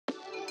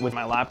with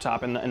my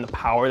laptop and the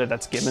power that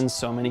that's given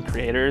so many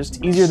creators.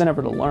 It's easier than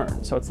ever to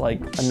learn. So it's like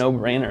a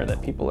no-brainer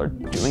that people are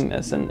doing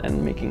this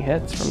and making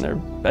hits from their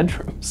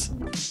bedrooms.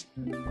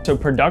 So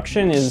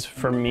production is,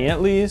 for me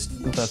at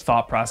least, the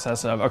thought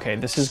process of, okay,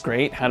 this is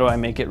great. How do I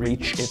make it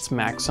reach its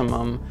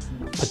maximum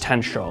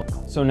potential?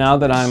 So now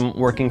that I'm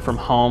working from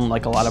home,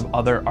 like a lot of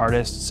other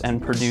artists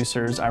and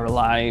producers, I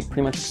rely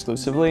pretty much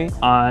exclusively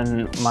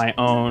on my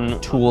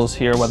own tools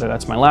here, whether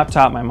that's my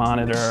laptop, my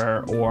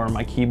monitor, or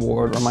my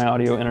keyboard, or my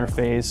audio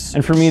interface.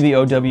 And for me, the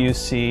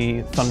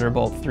OWC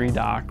Thunderbolt 3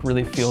 dock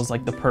really feels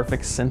like the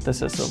perfect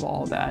synthesis of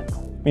all of that.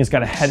 I mean, it's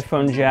got a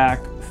headphone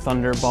jack,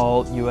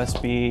 Thunderbolt,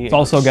 USB. It's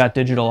also got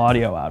digital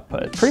audio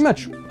output. Pretty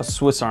much a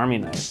Swiss Army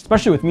knife.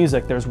 Especially with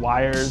music, there's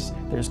wires,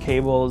 there's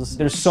cables.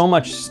 There's so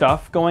much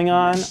stuff going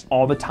on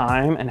all the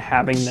time, and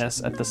having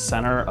this at the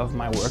center of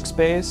my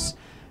workspace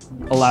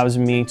allows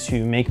me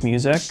to make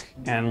music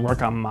and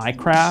work on my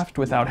craft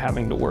without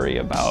having to worry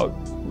about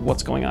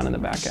what's going on in the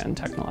back end,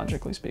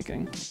 technologically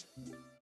speaking.